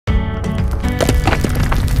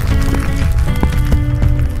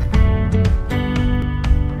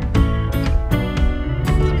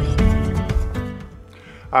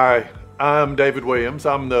Hi, I'm David Williams.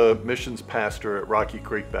 I'm the missions pastor at Rocky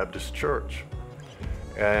Creek Baptist Church.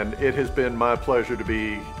 And it has been my pleasure to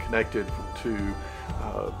be connected to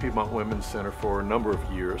Piedmont Women's Center for a number of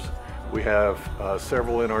years. We have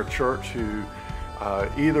several in our church who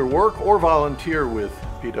either work or volunteer with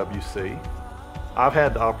PWC. I've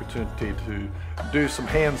had the opportunity to do some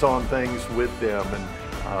hands-on things with them,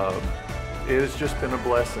 and it has just been a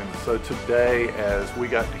blessing. So today, as we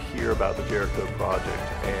got to hear about the Jericho Project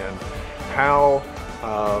and how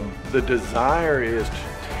the desire is to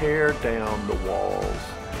tear down the walls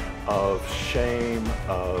of shame,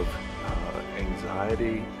 of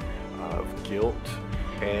anxiety, of guilt,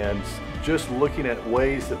 and just looking at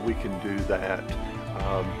ways that we can do that.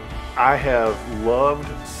 I have loved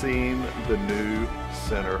seeing the new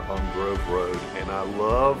center on Grove Road, and I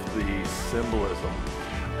love the symbolism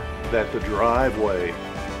that the driveway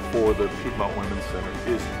for the Piedmont Women's Center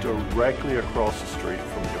is directly across the street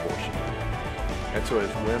from the abortion clinic. And so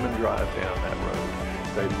as women drive down that road,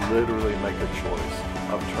 they literally make a choice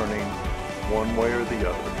of turning one way or the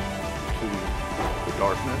other to the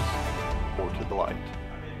darkness or to the light.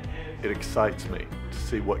 It excites me to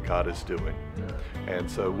see what God is doing. And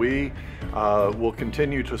so we will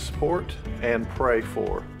continue to support and pray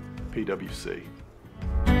for PWC.